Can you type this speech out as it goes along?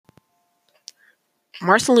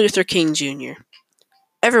Martin Luther King Jr.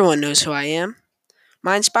 Everyone knows who I am,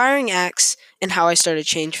 my inspiring acts, and how I started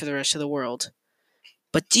change for the rest of the world.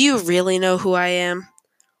 But do you really know who I am?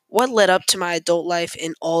 What led up to my adult life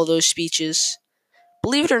in all those speeches?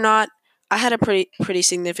 Believe it or not, I had a pretty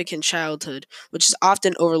significant childhood, which is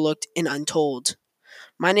often overlooked and untold.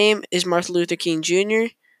 My name is Martin Luther King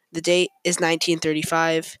Jr., the date is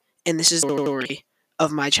 1935, and this is the story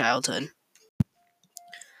of my childhood.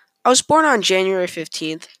 I was born on January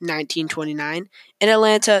 15th, 1929, in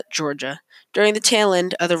Atlanta, Georgia, during the tail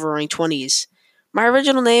end of the Roaring Twenties. My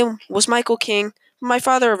original name was Michael King, but my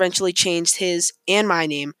father eventually changed his and my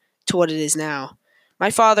name to what it is now.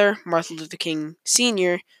 My father, Martin Luther King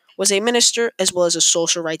Sr., was a minister as well as a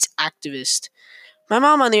social rights activist. My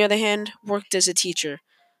mom, on the other hand, worked as a teacher.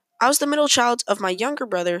 I was the middle child of my younger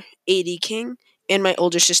brother, A.D. King, and my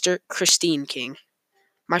older sister, Christine King.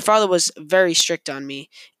 My father was very strict on me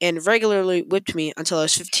and regularly whipped me until I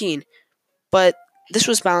was 15, but this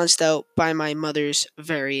was balanced out by my mother's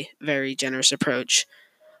very generous approach.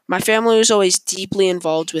 My family was always deeply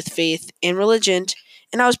involved with faith and religion,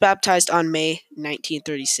 and I was baptized on May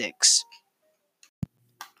 1936.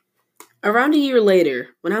 Around a year later,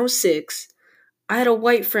 when I was 6, I had a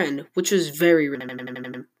white friend, which was very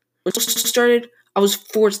random. When school started, I was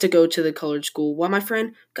forced to go to the colored school, while my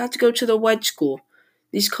friend got to go to the white school.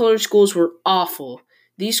 These colored schools were awful.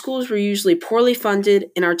 These schools were usually poorly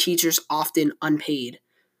funded, and our teachers often unpaid.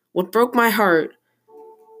 What broke my heart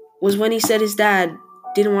was when he said his dad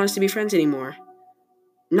didn't want us to be friends anymore.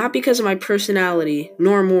 Not because of my personality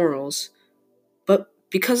nor morals, but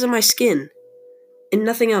because of my skin and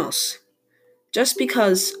nothing else. Just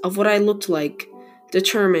because of what I looked like,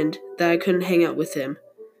 determined that I couldn't hang out with him.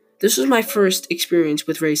 This was my first experience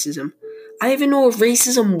with racism. I didn't even know what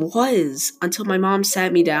racism was until my mom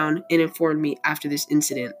sat me down and informed me after this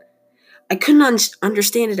incident. I couldn't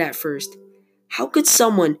understand it at first. How could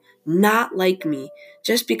someone not like me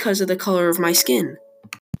just because of the color of my skin?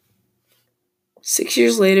 6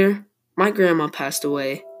 years later, my grandma passed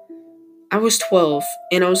away. I was 12,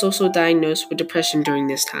 and I was also diagnosed with depression during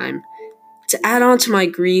this time. To add on to my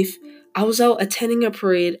grief, I was out attending a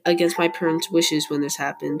parade against my parents' wishes when this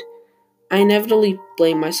happened. I inevitably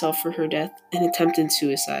blamed myself for her death and attempted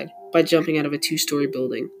suicide by jumping out of a 2-story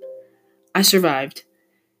building. I survived.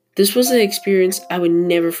 This was an experience I would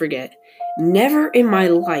never forget. Never in my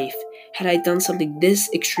life had I done something this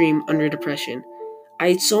extreme under depression. I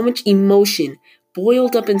had so much emotion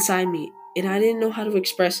boiled up inside me, and I didn't know how to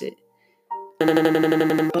express it.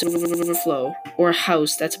 Overflow, or a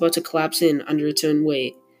house that's about to collapse in under its own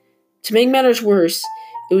weight. To make matters worse,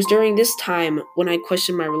 it was during this time when I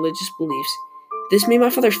questioned my religious beliefs. This made my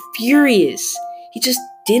father furious. He just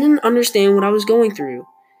didn't understand what I was going through.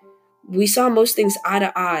 We saw most things eye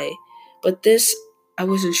to eye, but this I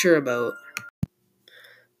wasn't sure about.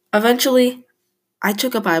 Eventually, I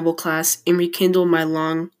took a Bible class and rekindled my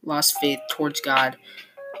long lost faith towards God.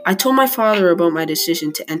 I told my father about my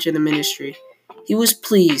decision to enter the ministry. He was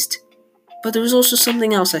pleased, but there was also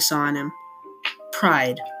something else I saw in him: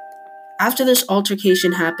 pride. After this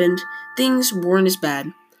altercation happened, things weren't as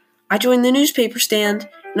bad. I joined the newspaper stand,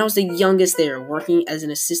 and I was the youngest there, working as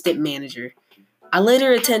an assistant manager. I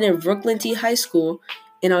later attended Brooklyn T High School,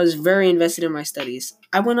 and I was very invested in my studies.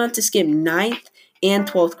 I went on to skip ninth and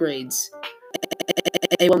 12th grades.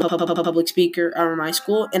 I was a public speaker at my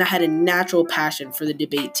school, and I had a natural passion for the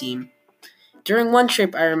debate team. During one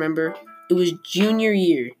trip, I remember, it was junior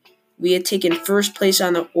year. We had taken first place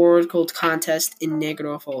on the Oracle contest in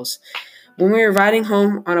Niagara Falls. When we were riding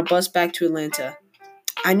home on a bus back to Atlanta,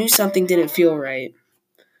 I knew something didn't feel right.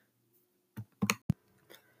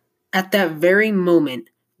 At that very moment,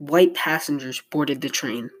 white passengers boarded the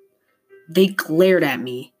train. They glared at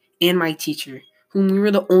me and my teacher, whom we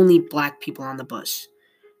were the only black people on the bus.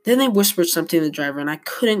 Then they whispered something to the driver, and I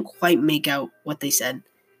couldn't quite make out what they said.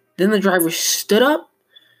 Then the driver stood up.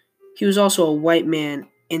 He was also a white man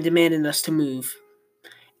and demanded us to move.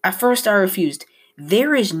 At first, I refused.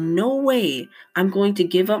 There is no way I'm going to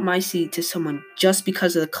give up my seat to someone just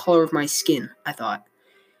because of the color of my skin, I thought.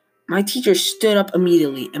 My teacher stood up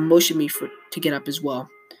immediately and motioned me to get up as well.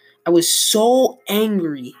 I was so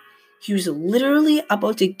angry. He was literally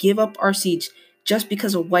about to give up our seats just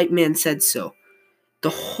because a white man said so. The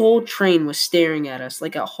whole train was staring at us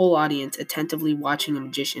like a whole audience attentively watching a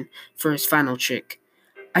magician for his final trick.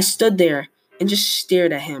 I stood there and just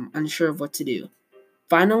stared at him, unsure of what to do.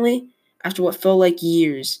 Finally, after what felt like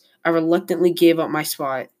years, I reluctantly gave up my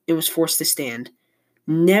spot and was forced to stand.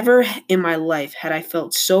 Never in my life had I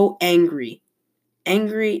felt so angry.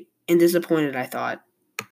 Angry and disappointed, I thought.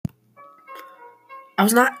 I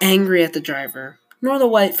was not angry at the driver. nor the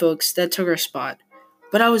white folks that took our spot,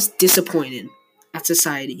 but I was disappointed at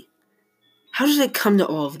society. How did it come to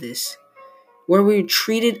all of this? Where we were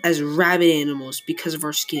treated as rabid animals because of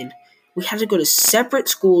our skin. We had to go to separate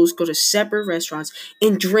schools, go to separate restaurants,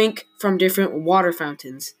 and drink from different water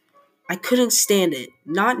fountains. I couldn't stand it.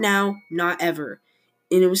 Not now, not ever.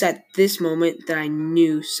 And it was at this moment that I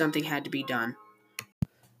knew something had to be done.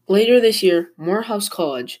 Later this year, Morehouse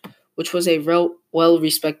College, which was a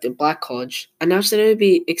well-respected black college, announced that it would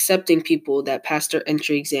be accepting people that passed their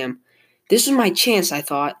entry exam. This was my chance, I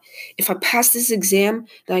thought. If I passed this exam,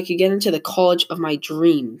 then I could get into the college of my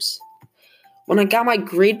dreams. When I got my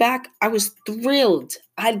grade back, I was thrilled.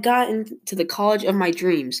 I had gotten to the college of my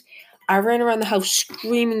dreams. I ran around the house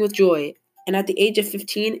screaming with joy, and at the age of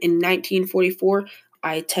 15 in 1944,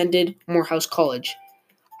 I attended Morehouse College.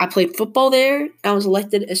 I played football there, and I was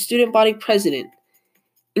elected as student body president.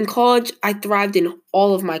 In college, I thrived in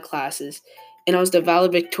all of my classes, and I was the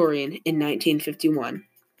valedictorian in 1951.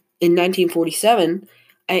 In 1947,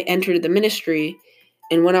 I entered the ministry,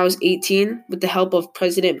 and when I was 18, with the help of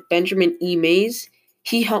President Benjamin E. Mays,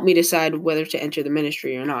 he helped me decide whether to enter the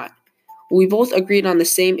ministry or not. We both agreed on the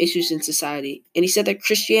same issues in society, and he said that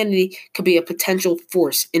Christianity could be a potential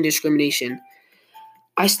force in discrimination.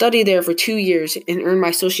 I studied there for 2 years and earned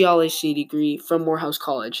my sociology degree from Morehouse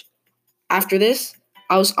College. After this,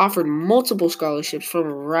 I was offered multiple scholarships from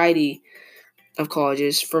a variety of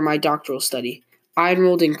colleges for my doctoral study. I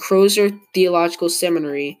enrolled in Crozer Theological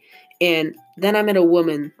Seminary, and then I met a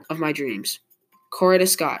woman of my dreams, Coretta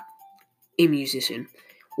Scott, a musician.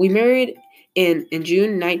 We married in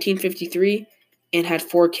June 1953 and had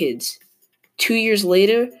 4 kids. 2 years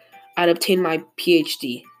later, I'd obtained my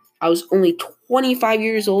PhD. I was only 25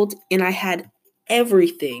 years old, and I had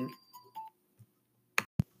everything.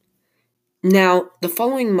 Now, the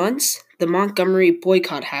following months, the Montgomery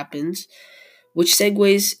boycott happens, which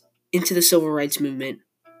segues into the civil rights movement.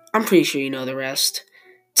 I'm pretty sure you know the rest.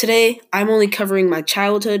 Today, I'm only covering my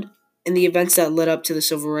childhood and the events that led up to the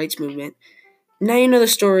civil rights movement. Now you know the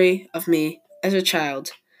story of me as a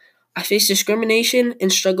child. I faced discrimination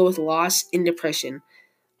and struggled with loss and depression.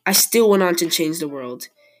 I still went on to change the world.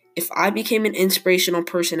 If I became an inspirational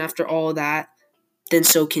person after all that, then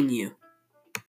so can you.